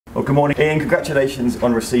Well, good morning, Ian. Congratulations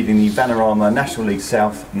on receiving the Vanarama National League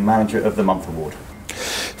South Manager of the Month award.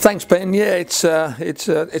 Thanks, Ben. Yeah, it's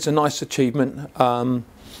a nice achievement.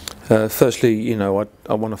 Firstly, you know,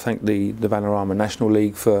 I want to thank the Vanarama National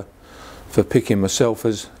League for picking myself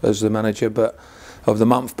as the manager, of the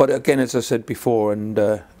month. But again, as I said before, and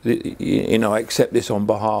you know, I accept this on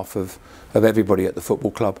behalf of everybody at the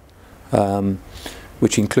football club,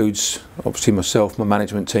 which includes obviously myself, my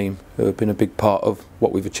management team, who have been a big part of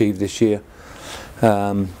what we've achieved this year.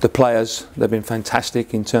 The players, they've been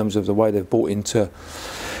fantastic in terms of the way they've bought into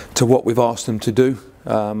what we've asked them to do,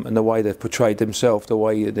 and the way they've portrayed themselves, the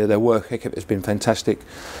way their work ethic has been fantastic,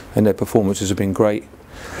 and their performances have been great.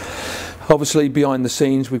 Obviously, behind the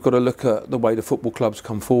scenes, we've got to look at the way the football club's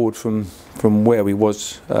come forward from where we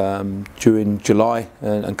was during July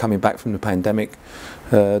and coming back from the pandemic.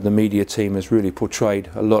 The media team has really portrayed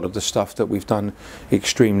a lot of the stuff that we've done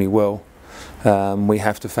extremely well. We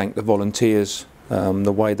have to thank the volunteers,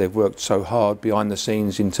 the way they've worked so hard behind the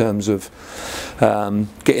scenes in terms of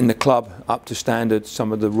getting the club up to standard,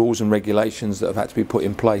 some of the rules and regulations that have had to be put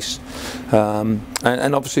in place,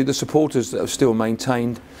 and obviously the supporters that have still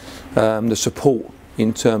maintained the support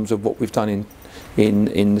in terms of what we've done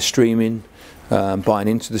in the streaming, buying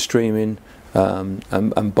into the streaming,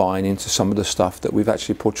 and buying into some of the stuff that we've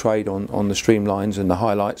actually portrayed on the streamlines and the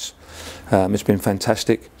highlights. It's been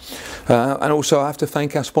fantastic. And also I have to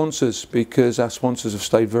thank our sponsors, because our sponsors have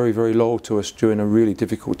stayed very, very loyal to us during a really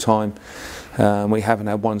difficult time. We haven't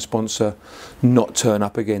had one sponsor not turn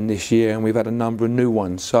up again this year, and we've had a number of new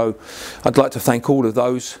ones. So I'd like to thank all of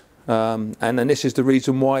those. And this is the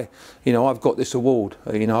reason why, you know, I've got this award.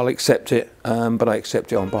 You know, I'll accept it, but I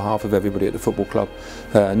accept it on behalf of everybody at the football club,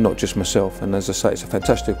 not just myself. And as I say, it's a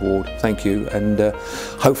fantastic award. Thank you, and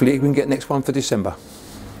hopefully we can get next one for December.